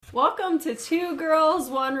Welcome to Two Girls,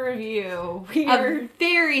 One Review. A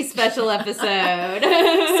very special episode. So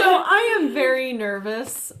I am very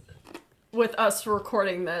nervous with us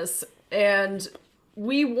recording this, and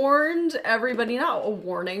we warned everybody, not a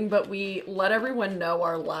warning, but we let everyone know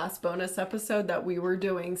our last bonus episode that we were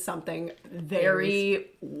doing something very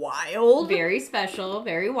wild. Very special,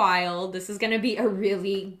 very wild. This is going to be a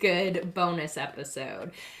really good bonus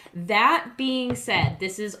episode. That being said,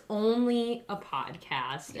 this is only a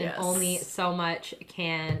podcast, and only so much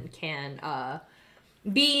can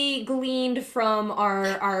be gleaned from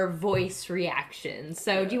our voice reactions.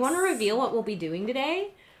 So do you want to reveal what we'll be doing today?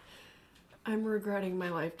 I'm regretting my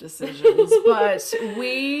life decisions, but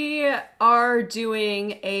we are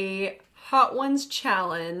doing a Hot Ones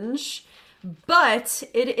challenge, but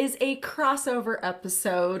it is a crossover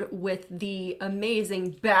episode with the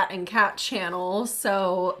amazing Bat and Cat channel.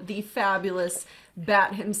 So the fabulous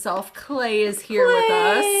Bat himself, Clay, is here with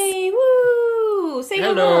us. Woo! Say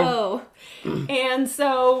hello. And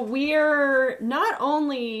so we're not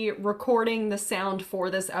only recording the sound for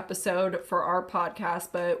this episode for our podcast,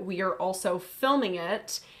 but we are also filming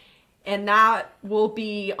it. And that will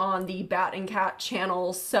be on the Bat and Cat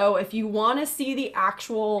channel. So if you want to see the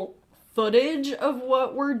actual footage of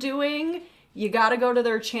what we're doing, you got to go to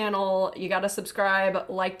their channel. You got to subscribe,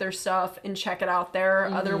 like their stuff, and check it out there.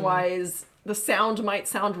 Otherwise, the sound might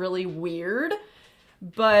sound really weird.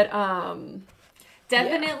 But,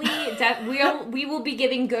 definitely, we will be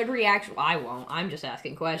giving good reaction. Well, I won't. I'm just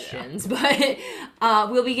asking questions, but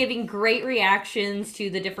we'll be giving great reactions to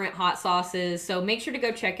the different hot sauces. So make sure to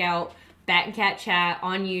go check out Bat and Cat Chat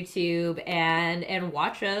on YouTube and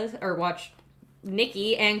watch us, or watch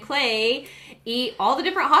Nikki and Clay eat all the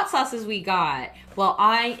different hot sauces we got while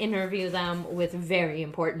I interview them with very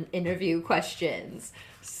important interview questions.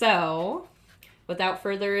 So, without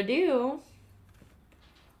further ado,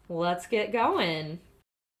 let's get going.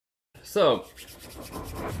 So,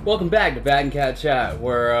 welcome back to Bat and Cat Chat.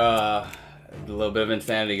 We're, a little bit of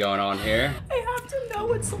insanity going on here. I have to know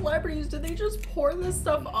what celebrities, do they just pour this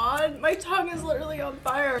stuff on? My tongue is literally on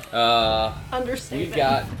fire. Understatement. We've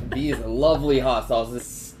got these lovely hot sauces.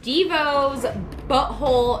 Steve-O's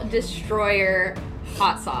Butthole Destroyer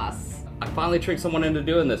hot sauce. I finally tricked someone into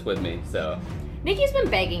doing this with me, so. Nikki's been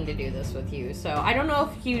begging to do this with you, so I don't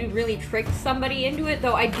know if you really tricked somebody into it,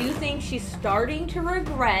 though I do think she's starting to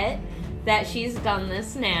regret that she's done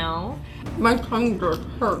this now. My tongue just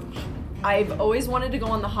hurts. I've always wanted to go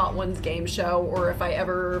on the Hot Ones game show, or if I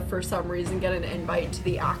ever, for some reason, get an invite to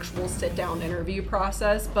the actual sit-down interview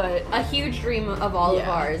process, but... A huge dream of all of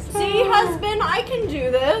ours. See, husband, I can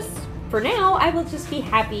do this. For now, I will just be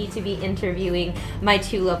happy to be interviewing my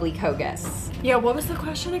two lovely co-guests. Yeah, what was the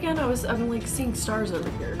question again? I'm like seeing stars over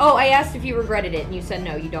here. Oh, I asked if you regretted it, and you said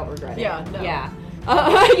no, you don't regret it. Yeah, no. Yeah.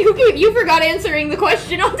 You forgot answering the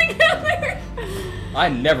question altogether. I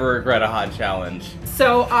never regret a hot challenge.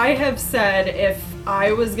 So I have said if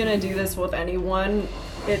I was gonna do this with anyone,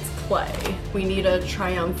 it's Clay. We need a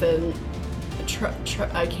triumphant,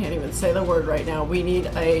 I can't even say the word right now. We need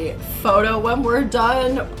a photo when we're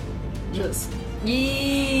done. Just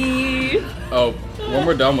yee. Oh, when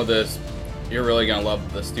we're done with this, you're really gonna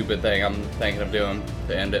love the stupid thing I'm thinking of doing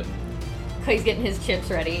to end it. Clay's getting his chips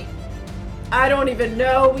ready. I don't even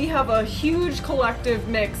know. We have a huge collective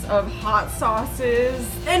mix of hot sauces.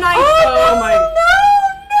 And no!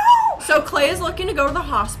 So Clay is looking to go to the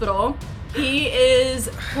hospital. He is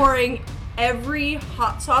pouring every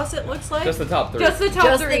hot sauce, it looks like. Just the top three. Just the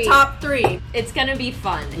top three. It's gonna be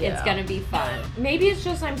fun. Yeah. It's gonna be fun. Maybe it's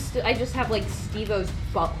just I just have like Steve-O's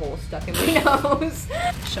butthole stuck in my nose.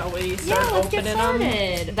 Shall we start let's opening get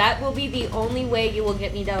started. That will be the only way you will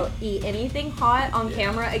get me to eat anything hot on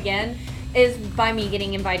camera again, is by me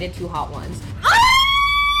getting invited to Hot Ones.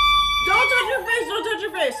 Don't touch your face! Don't touch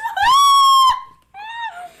your face!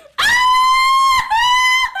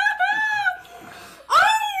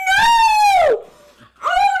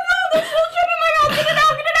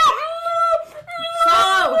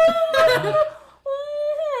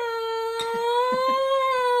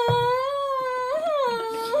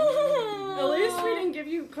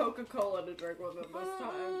 Coca-Cola to drink with it this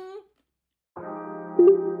time.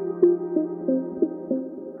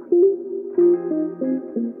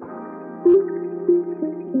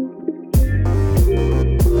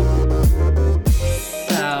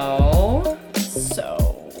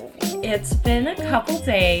 So it's been a couple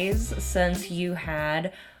days since you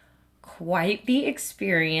had quite the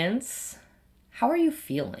experience. How are you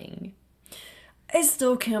feeling? I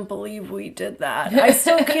still can't believe we did that. I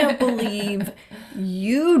still can't believe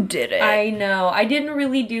you did it. I know. I didn't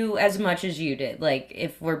really do as much as you did. Like,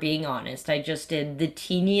 if we're being honest, I just did the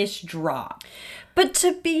teeniest drop. But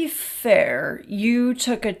to be fair, you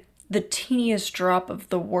took the teeniest drop of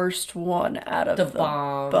the worst one out of the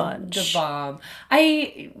bunch. The bomb.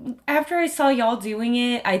 After I saw y'all doing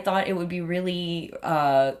it, I thought it would be really,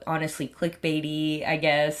 honestly, clickbaity, I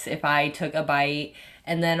guess, if I took a bite.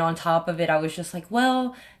 And then on top of it, I was just like,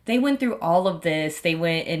 well, they went through all of this. They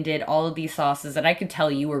went and did all of these sauces. And I could tell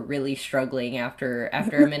you were really struggling after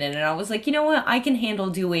a minute. And I was like, you know what? I can handle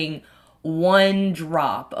doing one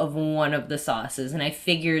drop of one of the sauces. And I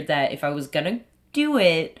figured that if I was going to do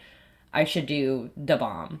it, I should do the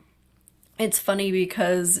bomb. It's funny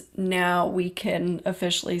because now we can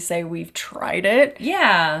officially say we've tried it.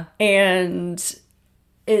 Yeah. And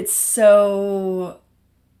it's so...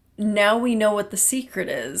 Now we know what the secret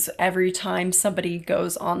is every time somebody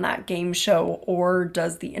goes on that game show or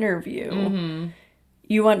does the interview. Mm-hmm.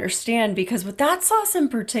 You understand, because with that sauce in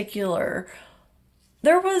particular,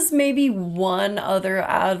 there was maybe one other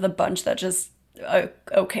out of the bunch that just, a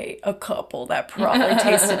couple that probably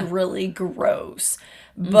tasted really gross.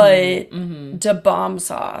 But Da Bomb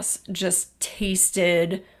sauce just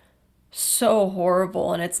tasted so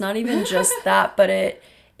horrible. And it's not even just that, but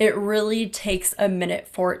it really takes a minute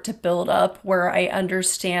for it to build up, where I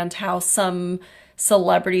understand how some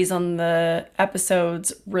celebrities on the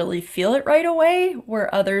episodes really feel it right away,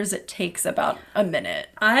 where others it takes about a minute.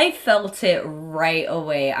 I felt it right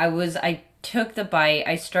away. I took the bite,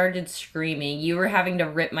 I started screaming. You were having to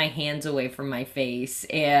rip my hands away from my face,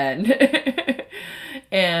 and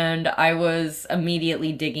and I was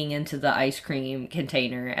immediately digging into the ice cream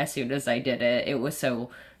container as soon as I did it. It was so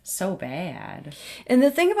bad. And the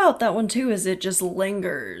thing about that one too is it just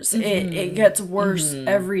lingers. Mm-hmm. It gets worse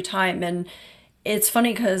every time. And it's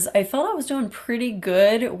funny because I felt I was doing pretty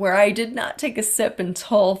good, where I did not take a sip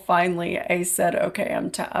until finally I said, okay,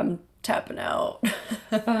 I'm tapping out.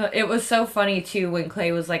 It was so funny too when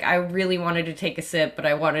Clay was like, I really wanted to take a sip, but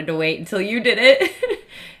I wanted to wait until you did it.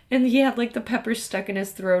 And he had like the pepper stuck in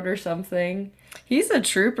his throat or something. He's a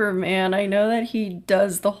trooper, man. I know that he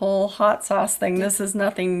does the whole hot sauce thing. This is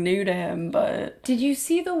nothing new to him, but... Did you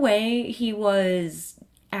see the way he was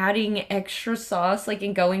adding extra sauce, like,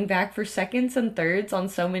 and going back for seconds and thirds on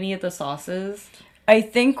so many of the sauces?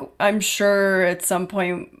 I'm sure at some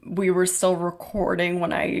point we were still recording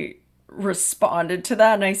when I responded to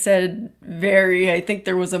that, and I said I think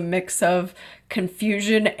there was a mix of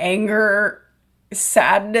confusion, anger,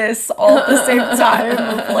 sadness all at the same time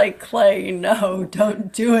of like, Clay, no,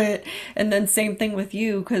 don't do it. And then same thing with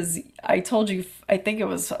you, because I told you, I think it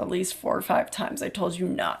was at least 4 or 5 times I told you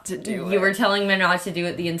not to do it. You were telling me not to do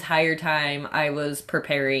it the entire time I was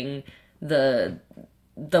preparing the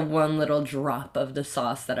one little drop of the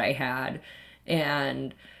sauce that I had.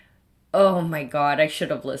 And oh my god, I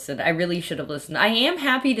should have listened. I really should have listened. I am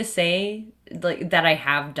happy to say like that I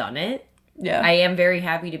have done it. Yeah. I am very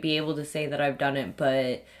happy to be able to say that I've done it,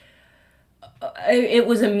 but it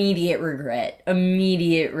was immediate regret,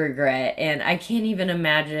 and I can't even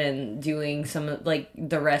imagine doing some like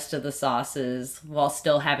the rest of the sauces while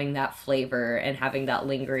still having that flavor and having that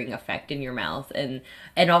lingering effect in your mouth, and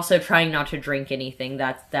also trying not to drink anything.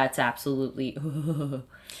 That's absolutely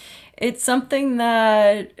it's something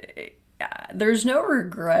that there's no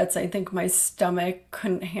regrets. I think my stomach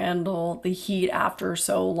couldn't handle the heat after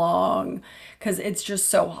so long, because it's just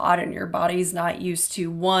so hot and your body's not used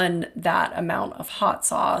to, one, that amount of hot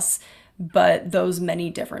sauce, but those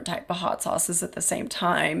many different type of hot sauces at the same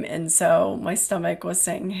time. And so my stomach was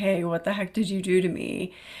saying, hey, what the heck did you do to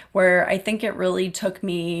me? Where I think it really took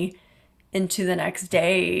me into the next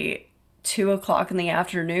day, 2:00 in the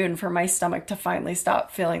afternoon, for my stomach to finally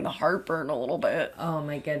stop feeling the heartburn a little bit. Oh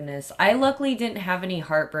my goodness. I luckily didn't have any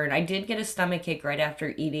heartburn. I did get a stomachache right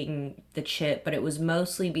after eating the chip, but it was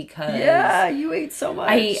mostly because... Yeah, you ate so much.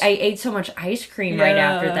 I ate so much ice cream right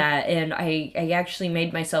after that, and I actually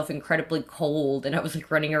made myself incredibly cold, and I was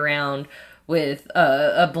like running around with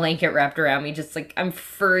a blanket wrapped around me, just like, I'm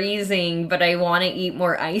freezing, but I want to eat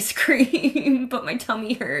more ice cream, but my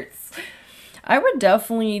tummy hurts. I would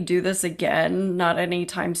definitely do this again, not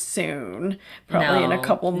anytime soon, probably in a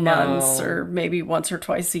couple months or maybe once or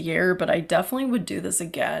twice a year, but I definitely would do this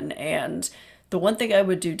again. And the one thing I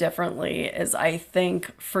would do differently is, I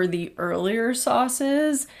think for the earlier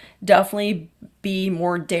sauces, definitely be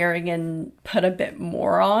more daring and put a bit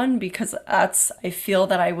more on, because I feel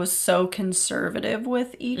that I was so conservative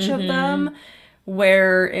with each of them,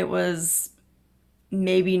 where it was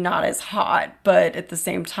maybe not as hot, but at the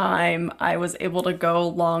same time, I was able to go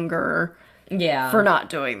longer Yeah. for not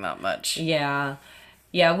doing that much. Yeah.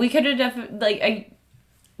 Yeah, we could have definitely,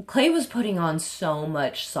 Clay was putting on so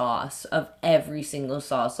much sauce of every single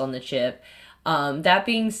sauce on the chip. That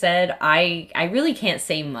being said, I really can't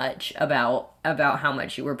say much about how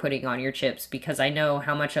much you were putting on your chips because I know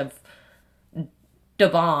how much of Da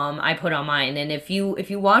Bomb I put on mine. And if you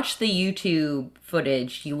watch the YouTube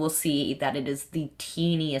footage, you will see that it is the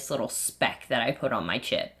teeniest little speck that I put on my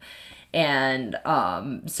chip. And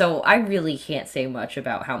so I really can't say much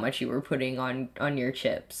about how much you were putting on your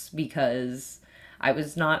chips because I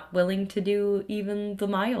was not willing to do even the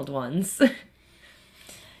mild ones.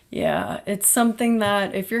 Yeah, it's something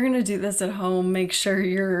that if you're gonna do this at home, make sure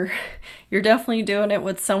you're definitely doing it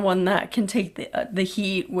with someone that can take the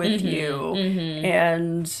heat with you.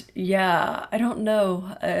 And yeah, I don't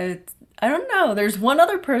know. I don't know. There's one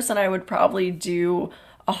other person I would probably do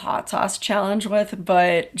a hot sauce challenge with,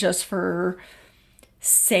 but just for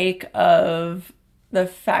sake of the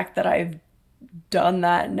fact that I've done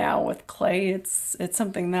that now with Clay, it's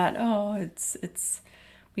something that it's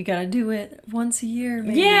we gotta do it once a year,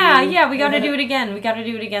 maybe. Yeah, we gotta do it again. We gotta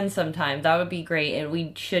do it again sometime. That would be great. And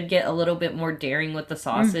we should get a little bit more daring with the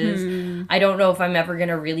sauces. I don't know if I'm ever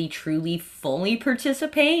gonna really, truly, fully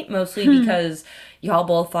participate, mostly because y'all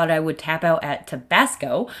both thought I would tap out at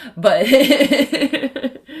Tabasco. But,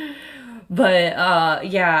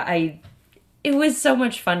 it was so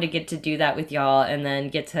much fun to get to do that with y'all and then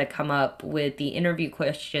get to come up with the interview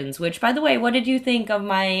questions, which, by the way, what did you think of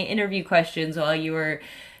my interview questions while you were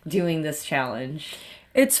doing this challenge?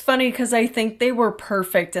 It's funny because I think they were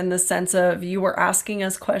perfect in the sense of you were asking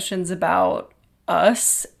us questions about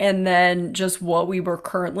us and then just what we were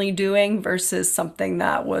currently doing versus something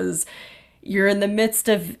that was you're in the midst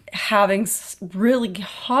of having really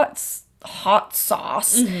hot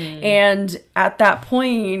sauce and at that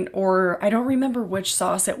point, or I don't remember which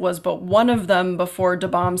sauce it was, but one of them before Da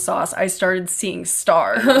Bomb sauce I started seeing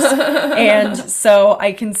stars. And so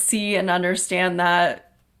I can see and understand that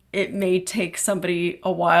it may take somebody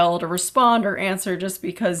a while to respond or answer just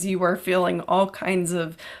because you are feeling all kinds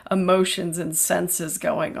of emotions and senses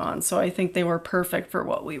going on. So I think they were perfect for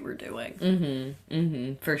what we were doing.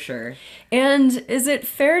 For sure. And is it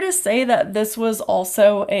fair to say that this was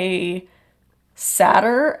also a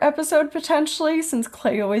sadder episode potentially, since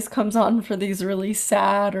Clay always comes on for these really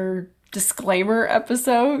sad or disclaimer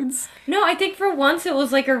episodes? No, I think for once it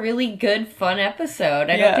was like a really good, fun episode.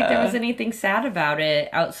 I don't think there was anything sad about it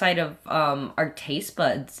outside of our taste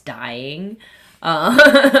buds dying.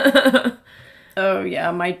 Oh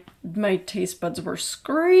yeah, my taste buds were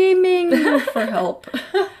screaming for help.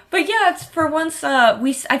 But yeah, it's for once.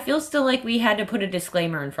 I feel still like we had to put a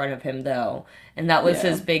disclaimer in front of him though, and that was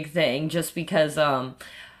his big thing. Just because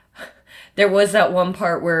there was that one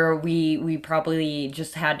part where we probably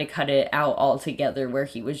just had to cut it out altogether, where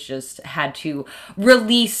he was just had to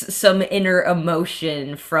release some inner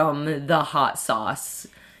emotion from the hot sauce.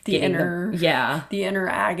 The inner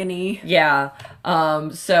agony. Yeah.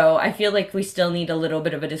 So I feel like we still need a little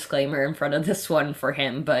bit of a disclaimer in front of this one for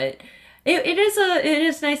him, but it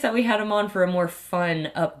is nice that we had him on for a more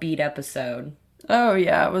fun, upbeat episode. Oh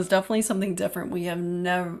yeah, it was definitely something different.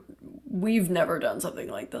 We've never done something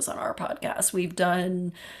like this on our podcast. We've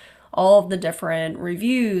done all of the different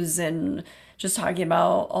reviews and just talking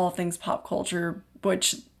about all things pop culture,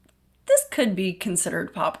 which this could be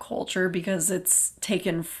considered pop culture because it's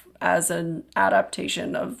taken as an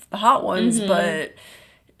adaptation of the Hot Ones, but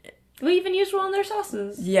we even used one of their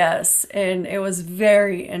sauces. Yes, and it was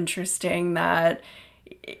very interesting that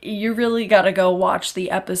you really got to go watch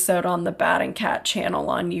the episode on the Bat and Cat channel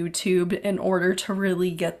on YouTube in order to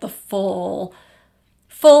really get the full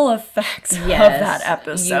effects of that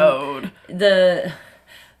episode.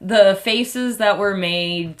 The faces that were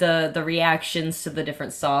made, the reactions to the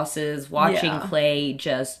different sauces, watching Clay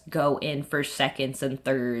just go in for seconds and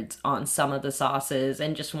thirds on some of the sauces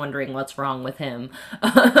and just wondering what's wrong with him.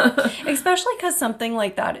 Especially because something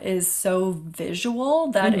like that is so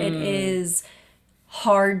visual that it is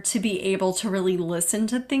hard to be able to really listen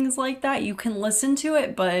to things like that. You can listen to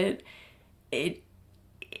it, but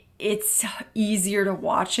it's easier to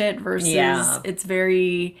watch it versus it's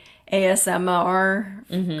very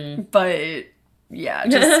ASMR. But yeah,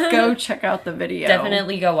 just go check out the video.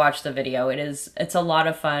 Definitely go watch the video. It's a lot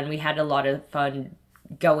of fun. We had a lot of fun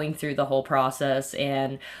going through the whole process,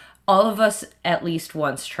 and all of us at least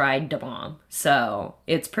once tried Da Bomb. So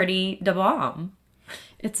it's pretty Da Bomb.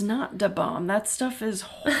 It's not Da Bomb. That stuff is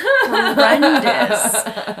horrendous.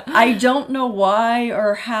 I don't know why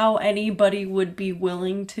or how anybody would be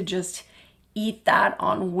willing to just eat that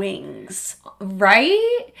on wings.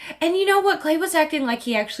 Right? And you know what? Clay was acting like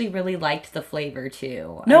he actually really liked the flavor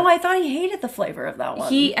too. No, I thought he hated the flavor of that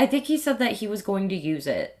one. I think he said that he was going to use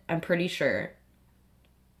it. I'm pretty sure.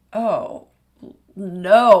 Oh,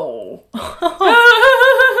 no.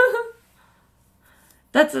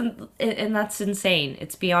 That's insane.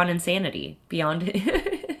 It's beyond insanity. Beyond.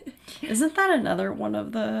 Isn't that another one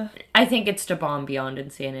of the... I think it's to bomb beyond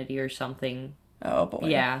insanity or something. Oh, boy.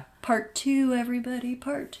 Yeah. Part 2, everybody.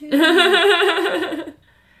 Part 2.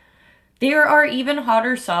 There are even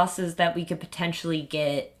hotter sauces that we could potentially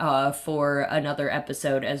get for another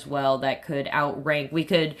episode as well that could outrank. We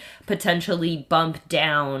could potentially bump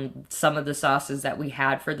down some of the sauces that we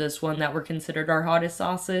had for this one that were considered our hottest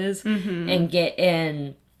sauces and get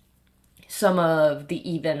in some of the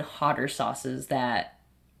even hotter sauces that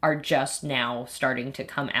are just now starting to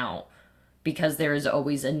come out, because there is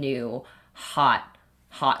always a new hot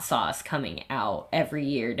sauce coming out every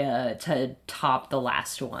year to top the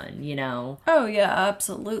last one, you know? Oh, yeah,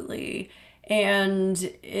 absolutely.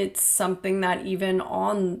 And it's something that even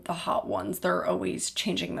on the hot ones, they're always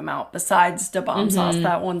changing them out. Besides the bomb sauce,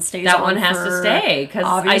 that one stays on. That one has to stay, because I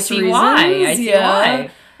obvious see reasons. why. I see why.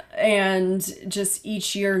 And just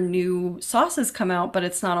each year new sauces come out, but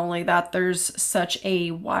it's not only that, there's such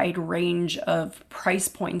a wide range of price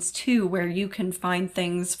points too, where you can find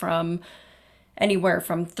things from anywhere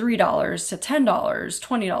from $3 to $10,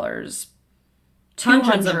 $20,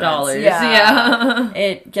 Hundreds of dollars. Yeah.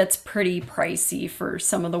 It gets pretty pricey for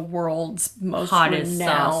some of the world's most Hottest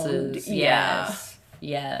renowned sauces.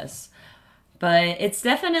 Yes. But it's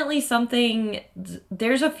definitely something.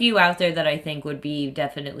 There's a few out there that I think would be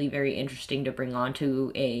definitely very interesting to bring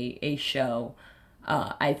onto a show.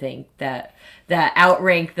 I think that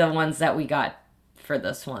outrank the ones that we got for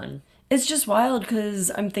this one. It's just wild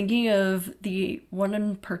because I'm thinking of the one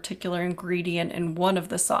in particular ingredient in one of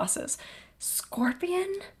the sauces.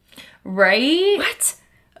 Scorpion? Right? What?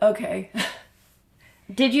 Okay.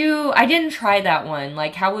 I didn't try that one.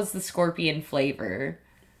 Like, how was the scorpion flavor?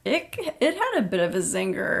 It had a bit of a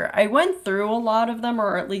zinger. I went through a lot of them,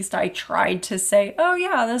 or at least I tried to say, oh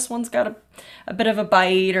yeah, this one's got a bit of a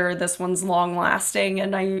bite, or this one's long lasting,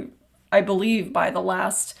 and I believe by the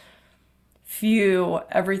last few,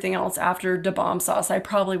 everything else after Da Bomb Sauce, I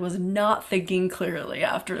probably was not thinking clearly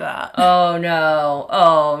after that. Oh no.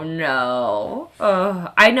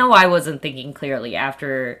 I know I wasn't thinking clearly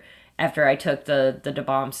after I took the Da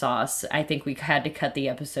Bomb Sauce. I think we had to cut the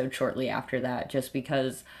episode shortly after that just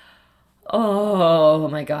because, oh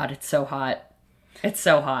my god, it's so hot. It's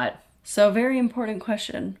so hot. So, very important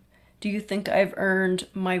question. Do you think I've earned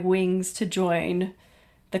my wings to join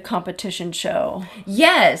the competition show?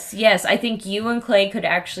 Yes. I think you and Clay could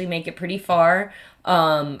actually make it pretty far.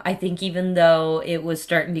 I think even though it was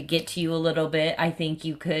starting to get to you a little bit, I think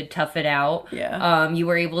you could tough it out. Yeah. You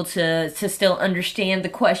were able to still understand the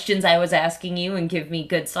questions I was asking you and give me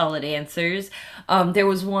good solid answers. There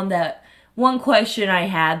was one question I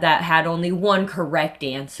had that had only one correct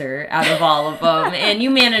answer out of all of them, and you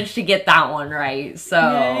managed to get that one right, so.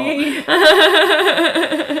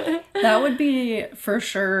 That would be for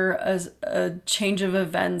sure a change of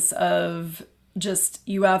events of just,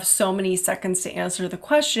 you have so many seconds to answer the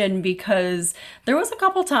question, because there was a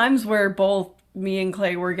couple times where both me and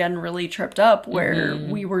Clay were getting really tripped up, where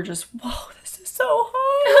we were just, whoa, this is so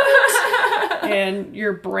hot. And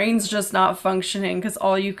your brain's just not functioning because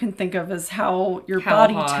all you can think of is how your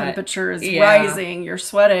body hot. temperature is rising, you're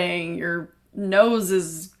sweating, your nose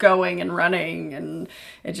is going and running, and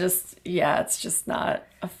it just, it's just not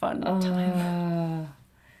a fun time.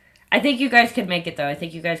 I think you guys could make it, though. I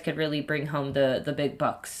think you guys could really bring home the big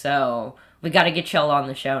bucks. So we got to get y'all on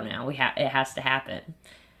the show now. It has to happen.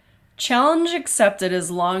 Challenge accepted, as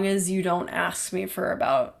long as you don't ask me for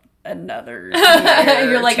about another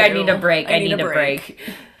year. You're like, I need a break. I need a break.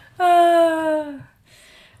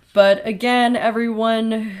 But again,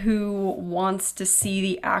 everyone who wants to see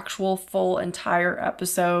the actual full entire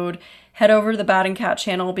episode, head over to the Bat and Cat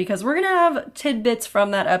channel, because we're going to have tidbits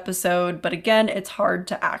from that episode. But again, it's hard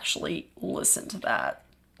to actually listen to that.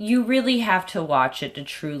 You really have to watch it to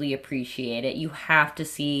truly appreciate it. You have to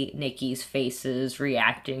see Nikki's faces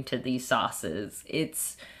reacting to these sauces.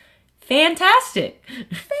 It's fantastic.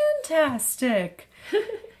 Fantastic.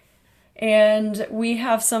 And we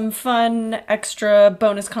have some fun extra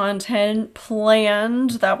bonus content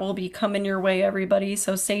planned that will be coming your way, everybody.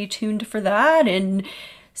 So stay tuned for that. And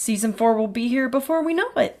season 4 will be here before we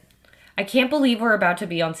know it. I can't believe we're about to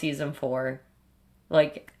be on season 4.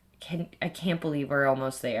 Like, I can't believe we're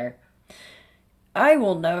almost there. I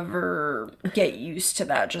will never get used to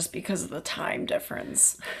that just because of the time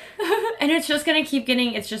difference. And it's just gonna keep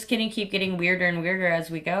getting weirder and weirder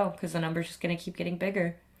as we go, because the number's just gonna keep getting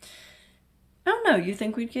bigger. I don't know. You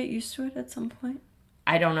think we'd get used to it at some point?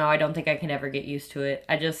 I don't know. I don't think I can ever get used to it.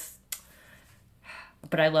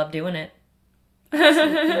 But I love doing it.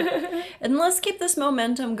 And let's keep this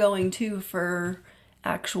momentum going too for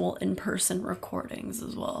actual in-person recordings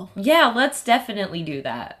as well. Yeah, let's definitely do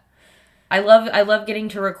that. I love getting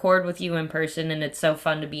to record with you in person, and it's so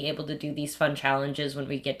fun to be able to do these fun challenges when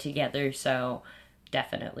we get together, so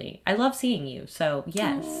definitely. I love seeing you, so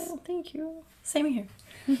yes. Oh, thank you. Same here.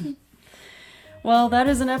 Well, that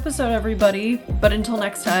is an episode, everybody. But until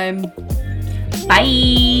next time, Bye!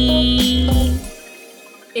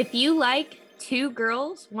 If you like Two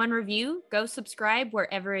Girls, One Review, go subscribe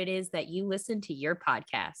wherever it is that you listen to your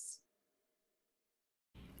podcasts.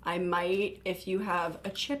 I might, if you have a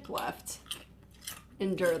chip left,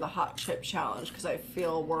 endure the hot chip challenge because I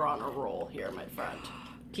feel we're on a roll here, my friend.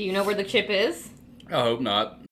 Do you know where the chip is? I hope not.